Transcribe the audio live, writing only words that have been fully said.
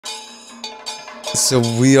So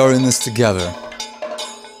we are in this together.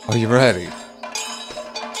 Are you ready?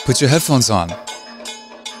 Put your headphones on.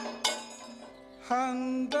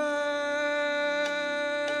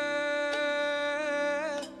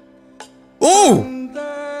 Ooh!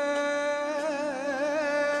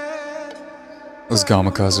 Those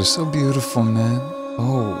gamakos are so beautiful, man.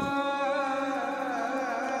 Oh.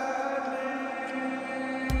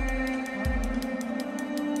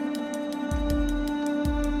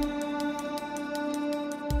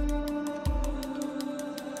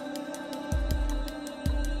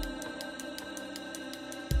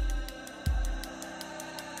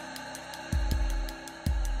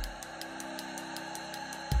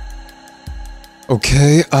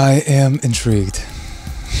 Okay, I am intrigued.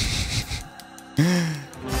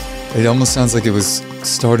 It almost sounds like it was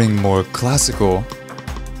starting more classical,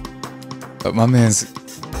 but my man's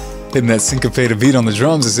hitting that syncopated beat on the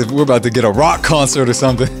drums as if we're about to get a rock concert or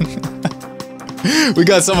something. We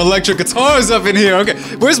got some electric guitars up in here. Okay,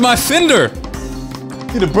 where's my Fender?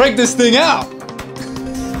 Need to break this thing out.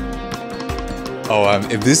 Oh,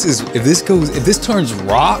 if this turns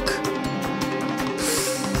rock.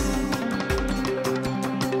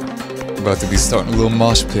 About to be starting a little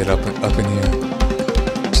mosh pit up in here.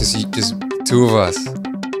 Just two of us.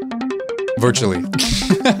 Virtually.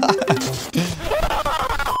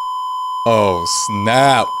 Oh,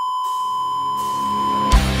 snap.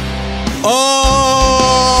 Oh!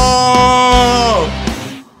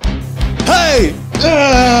 Hey!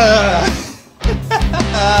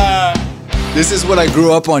 This is what I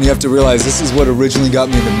grew up on. You have to realize this is what originally got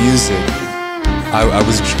me into music.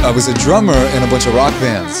 I was a drummer in a bunch of rock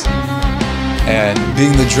bands. And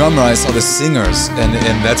being the drummer, I saw the singers,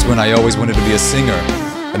 and that's when I always wanted to be a singer.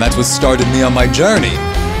 And that's what started me on my journey.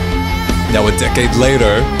 Now, a decade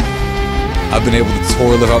later, I've been able to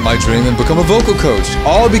tour, live out my dream, and become a vocal coach.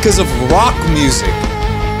 All because of rock music.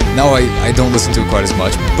 Now, I don't listen to it quite as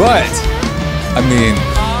much, but, I mean...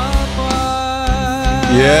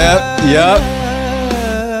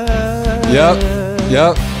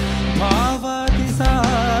 Yep.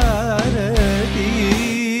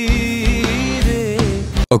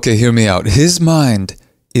 Okay, hear me out. His mind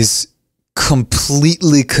is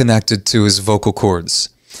completely connected to his vocal cords.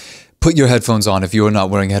 Put your headphones on if you are not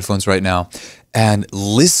wearing headphones right now, and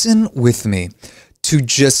listen with me to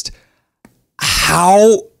just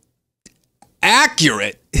how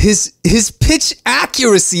accurate his pitch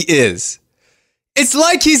accuracy is. It's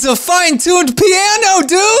like he's a fine-tuned piano,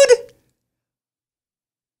 dude!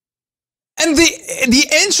 And the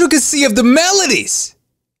intricacy of the melodies.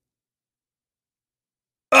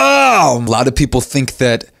 Oh! A lot of people think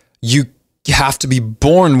that you have to be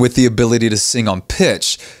born with the ability to sing on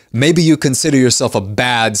pitch. Maybe you consider yourself a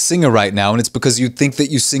bad singer right now, and it's because you think that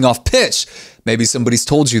you sing off pitch. Maybe somebody's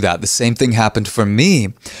told you that. The same thing happened for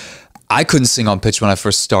me. I couldn't sing on pitch when I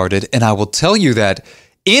first started, and I will tell you that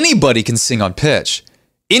anybody can sing on pitch.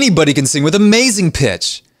 Anybody can sing with amazing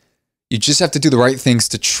pitch. You just have to do the right things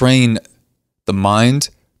to train the mind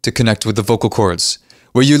to connect with the vocal cords,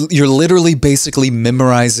 where you're literally basically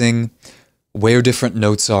memorizing where different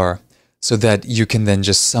notes are so that you can then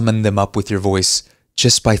just summon them up with your voice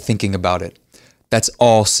just by thinking about it. That's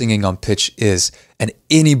all singing on pitch is, and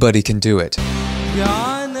anybody can do it.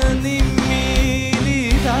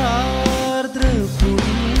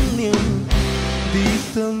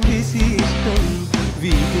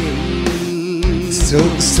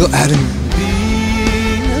 Still adding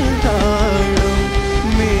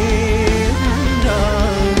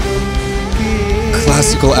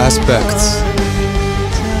classical aspects.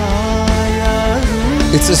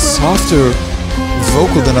 It's a softer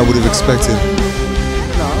vocal than I would have expected.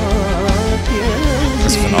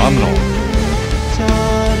 It's phenomenal.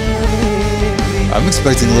 I'm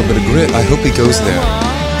expecting a little bit of grit. I hope he goes there.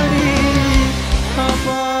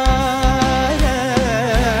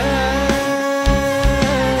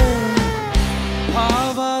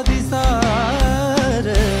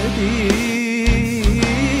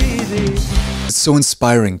 It's so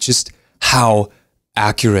inspiring just how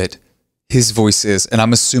accurate his voice is, and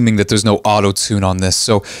I'm assuming that there's no auto-tune on this.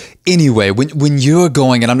 So anyway, when you're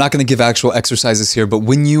going, and I'm not going to give actual exercises here, but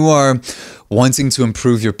when you are wanting to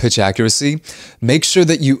improve your pitch accuracy, make sure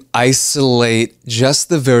that you isolate just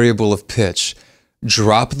the variable of pitch.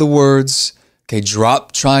 Drop the words, okay,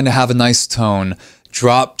 drop trying to have a nice tone,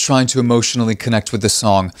 drop trying to emotionally connect with the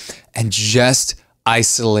song, and just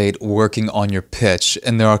isolate working on your pitch.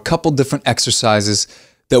 And there are a couple different exercises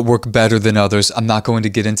that work better than others. I'm not going to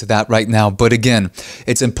get into that right now. But again,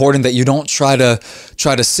 it's important that you don't try to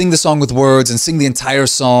sing the song with words and sing the entire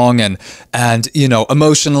song and you know,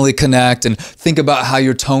 emotionally connect and think about how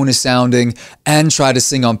your tone is sounding and try to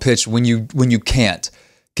sing on pitch when you can't.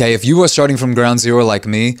 Okay, if you are starting from ground zero like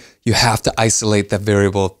me, you have to isolate that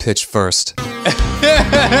variable of pitch first.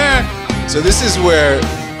 So this is where,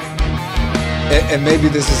 and maybe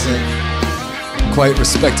this isn't quite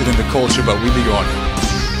respected in the culture, but we be going.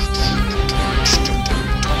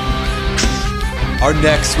 Our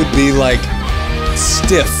necks would be like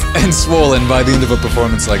stiff and swollen by the end of a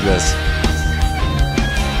performance like this.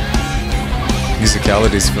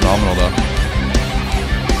 Musicality is phenomenal though.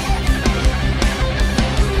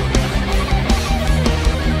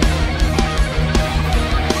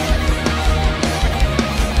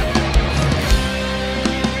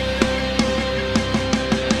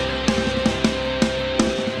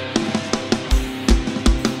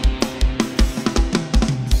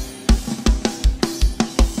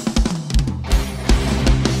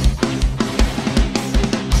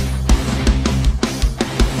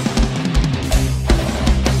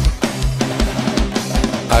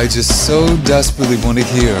 I just so desperately want to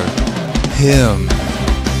hear him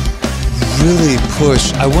really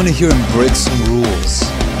push. I want to hear him break some rules.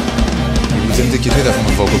 You didn't think you'd hear that from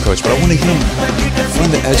a vocal coach, but I want to hear him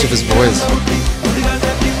find the edge of his voice.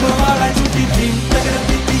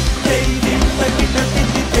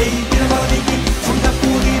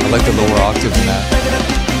 I like the lower octave in that.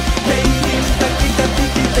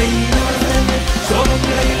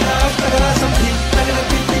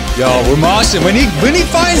 Yo, we're moshing. When he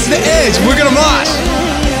finds the edge, we're gonna mosh.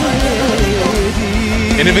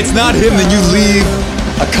 And if it's not him, then you leave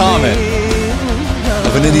a comment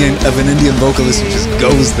of an Indian vocalist who just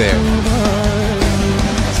goes there.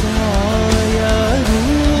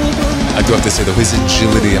 I do have to say though, his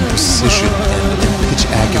agility and precision and pitch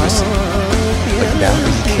accuracy. Like that,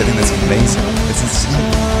 are you kidding? That's amazing. It's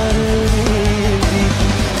insane.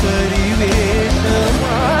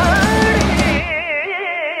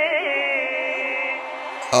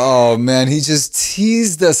 Oh man, he just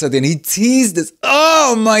teased us at the end. He teased us.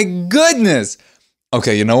 Oh my goodness.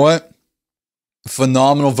 Okay, you know what?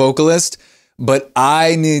 Phenomenal vocalist, but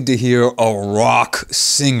I need to hear a rock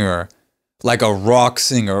singer, like a rock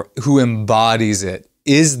singer who embodies it.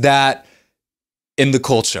 Is that in the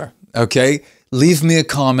culture? Okay? Leave me a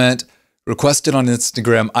comment. Request it on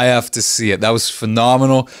Instagram. I have to see it. That was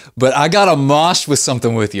phenomenal. But I got a mosh with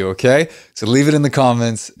something with you, okay? So leave it in the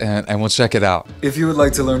comments and we'll check it out. If you would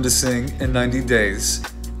like to learn to sing in 90 days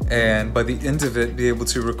and by the end of it be able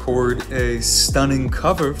to record a stunning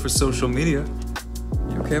cover for social media,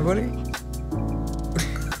 you okay, buddy?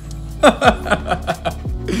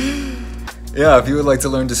 Yeah, if you would like to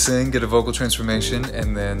learn to sing, get a vocal transformation,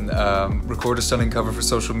 and then record a stunning cover for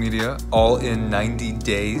social media all in 90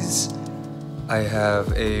 days, I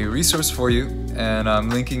have a resource for you, and I'm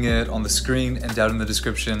linking it on the screen and down in the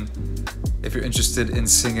description. If you're interested in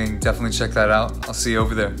singing, definitely check that out. I'll see you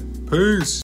over there. Peace!